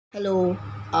Hello.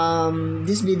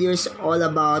 This video is all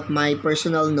about my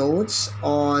personal notes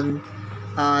on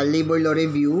labor law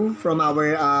review from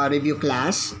our review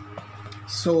class.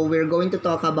 So we're going to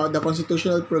talk about the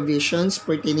constitutional provisions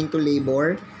pertaining to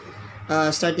labor,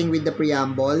 starting with the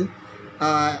preamble.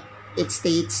 It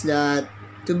states that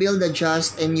to build a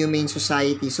just and humane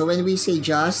society. So when we say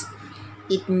just,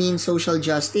 it means social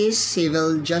justice,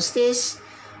 civil justice,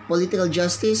 political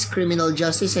justice, criminal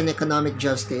justice, and economic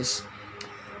justice.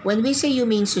 When we say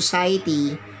humane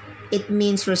society, it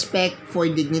means respect for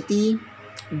dignity,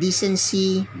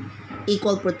 decency,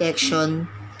 equal protection,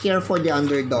 care for the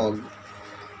underdog.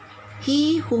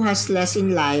 He who has less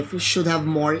in life should have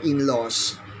more in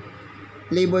laws.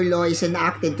 Labor law is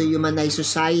enacted to humanize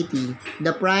society.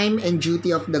 The prime and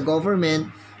duty of the government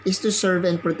is to serve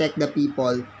and protect the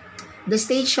people. The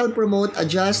state shall promote a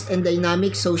just and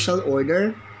dynamic social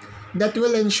order that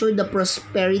will ensure the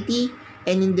prosperity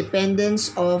and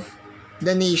independence of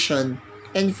the nation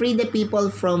and free the people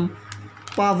from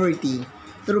poverty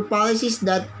through policies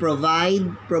that provide,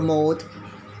 promote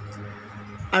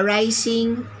a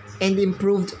rising and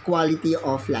improved quality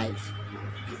of life.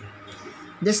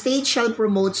 The state shall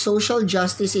promote social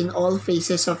justice in all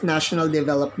phases of national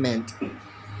development.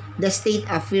 The state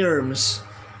affirms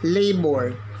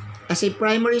labor as a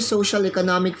primary social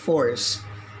economic force.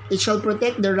 It shall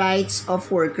protect the rights of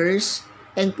workers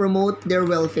and promote their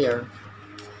welfare.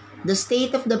 The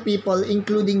state of the people,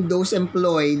 including those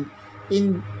employed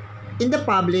in the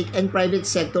public and private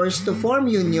sectors to form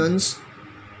unions,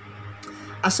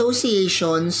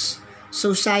 associations,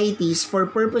 societies for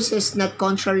purposes not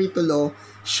contrary to law,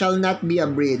 shall not be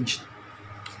abridged.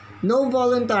 No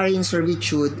voluntary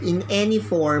servitude in any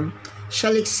form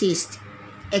shall exist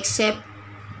except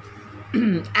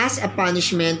as a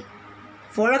punishment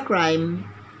for a crime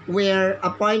where a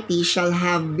party shall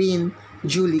have been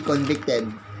duly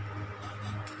convicted.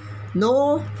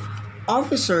 No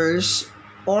officers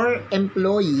or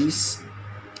employees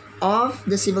of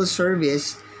the civil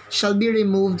service shall be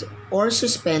removed or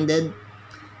suspended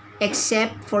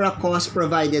except for a cause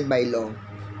provided by law.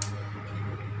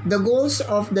 The goals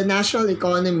of the national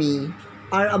economy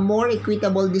are a more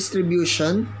equitable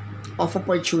distribution of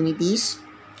opportunities,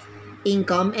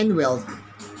 income, and wealth,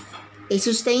 a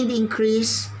sustained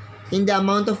increase in the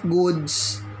amount of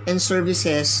goods and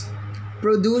services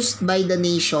produced by the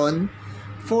nation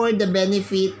for the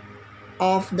benefit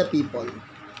of the people,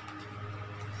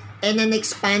 and an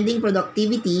expanding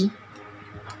productivity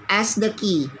as the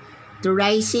key to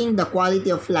raising the quality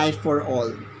of life for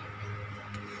all,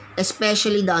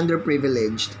 especially the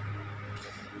underprivileged.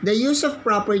 The use of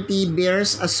property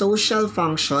bears a social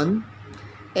function,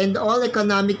 and all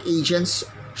economic agents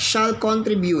shall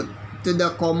contribute to the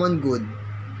common good.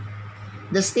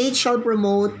 The state shall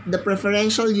promote the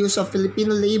preferential use of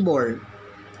Filipino labor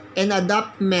and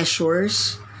adopt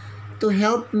measures to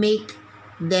help make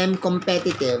them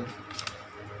competitive.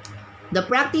 The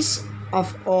practice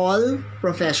of all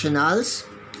professionals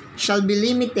shall be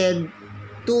limited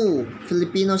to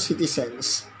Filipino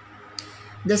citizens.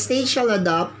 The state shall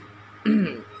adopt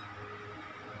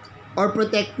or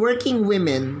protect working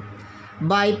women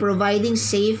by providing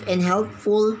safe and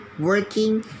healthful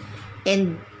working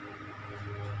and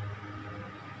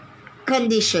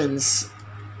conditions,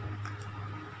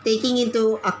 taking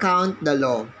into account the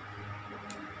law.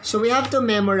 So we have to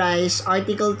memorize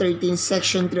Article 13,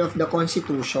 Section 3 of the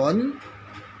Constitution,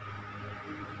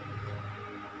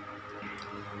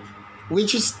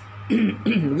 which is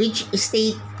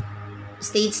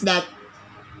states that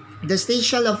the state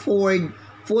shall afford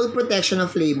full protection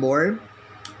of labor,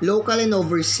 local and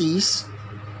overseas,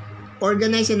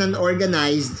 organized and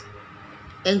unorganized,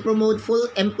 and promote full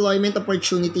employment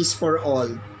opportunities for all.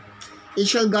 It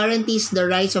shall guarantee the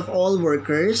rights of all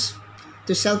workers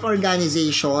to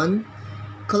self-organization,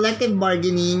 collective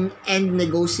bargaining, and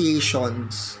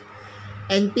negotiations,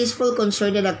 and peaceful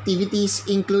concerted activities,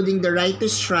 including the right to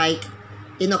strike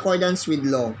in accordance with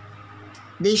law.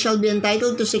 They shall be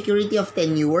entitled to security of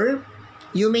tenure,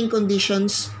 humane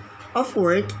conditions of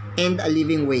work, and a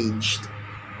living wage.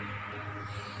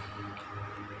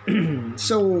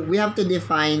 So we have to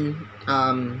define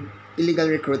illegal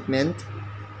recruitment.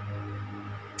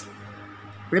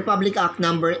 Republic Act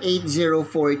number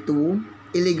 8042,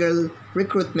 illegal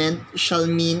recruitment shall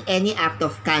mean any act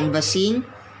of canvassing,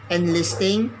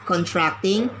 enlisting,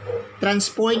 contracting,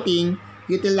 transporting,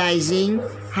 utilizing,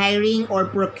 hiring, or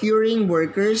procuring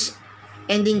workers,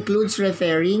 and includes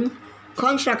referring,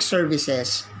 contract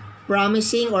services,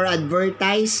 promising or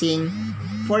advertising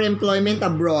for employment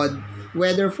abroad,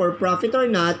 whether for profit or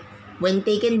not, when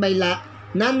taken by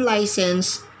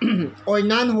non-licensed or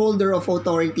non-holder of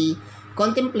authority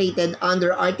contemplated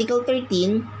under Article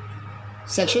 13,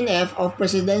 Section F of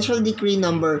Presidential Decree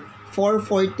Number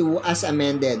 442 as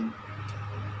amended,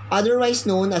 otherwise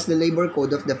known as the Labor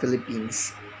Code of the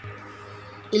Philippines.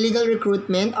 Illegal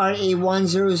recruitment, RA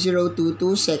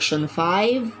 10022, Section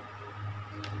 5,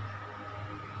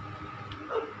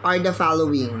 are the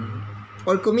following,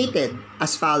 or committed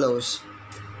as follows: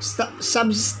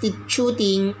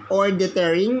 substituting or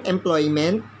deterring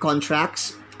employment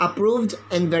contracts approved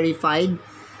and verified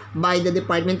by the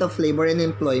Department of Labor and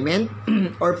Employment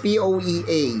or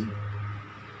POEA,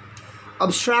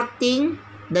 obstructing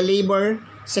the Labor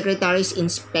Secretary's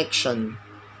inspection,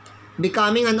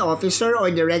 becoming an officer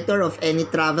or director of any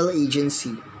travel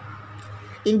agency,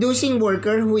 inducing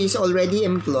worker who is already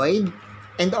employed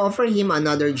and offer him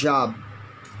another job,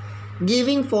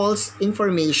 giving false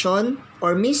information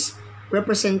or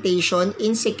misrepresentation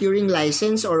in securing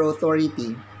license or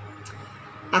authority,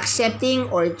 accepting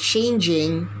or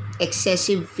changing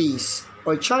excessive fees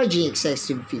or charging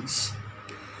excessive fees,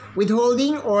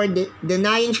 withholding or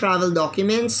denying travel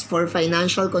documents for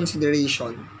financial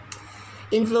consideration,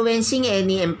 influencing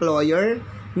any employer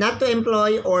not to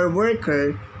employ or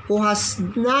worker who has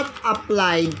not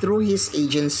applied through his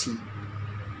agency,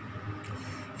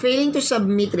 failing to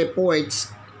submit reports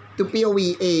to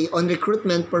POEA on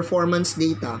recruitment performance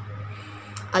data,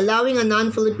 allowing a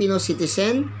non-Filipino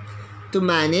citizen to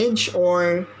manage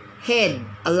or head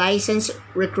a licensed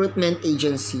recruitment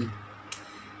agency,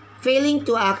 failing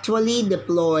to actually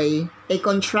deploy a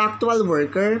contractual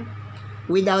worker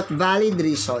without valid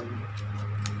reason,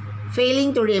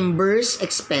 failing to reimburse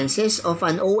expenses of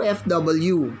an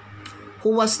OFW who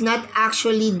was not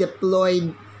actually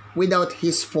deployed without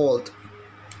his fault,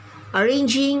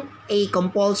 arranging a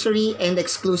compulsory and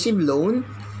exclusive loan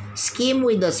scheme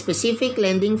with a specific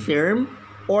lending firm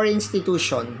or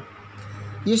institution,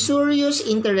 usurious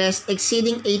interest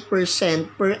exceeding 8%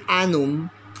 per annum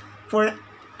for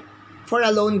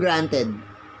a loan granted,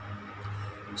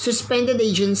 suspended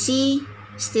agency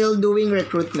still doing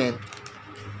recruitment,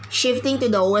 shifting to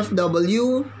the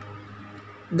OFW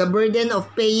the burden of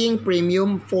paying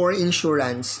premium for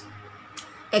insurance,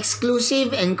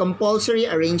 exclusive and compulsory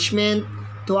arrangement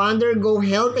to undergo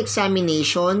health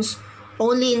examinations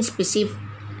only in specified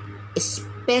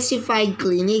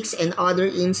clinics and other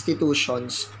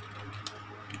institutions,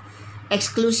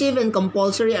 exclusive and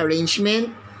compulsory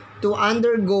arrangement to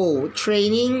undergo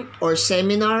training or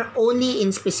seminar only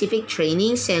in specific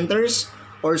training centers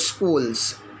or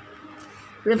schools,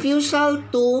 refusal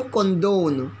to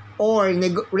condone or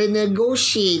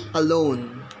renegotiate a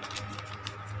loan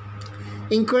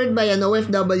incurred by an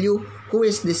OFW who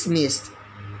is dismissed.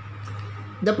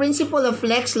 The principle of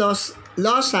lex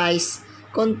locis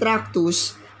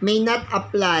contractus may not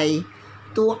apply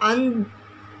to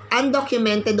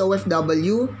undocumented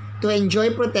OFW to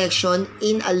enjoy protection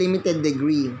in a limited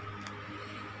degree.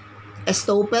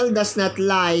 Estoppel does not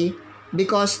lie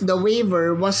because the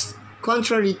waiver was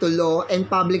contrary to law and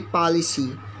public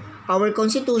policy. Our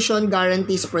Constitution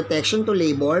guarantees protection to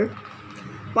labor.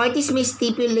 Parties may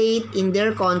stipulate in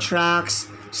their contracts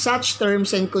such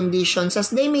terms and conditions as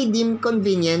they may deem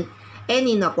convenient and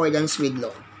in accordance with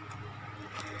law.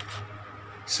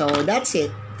 So that's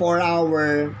it for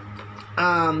our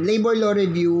labor law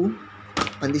review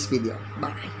on this video.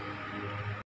 Bye.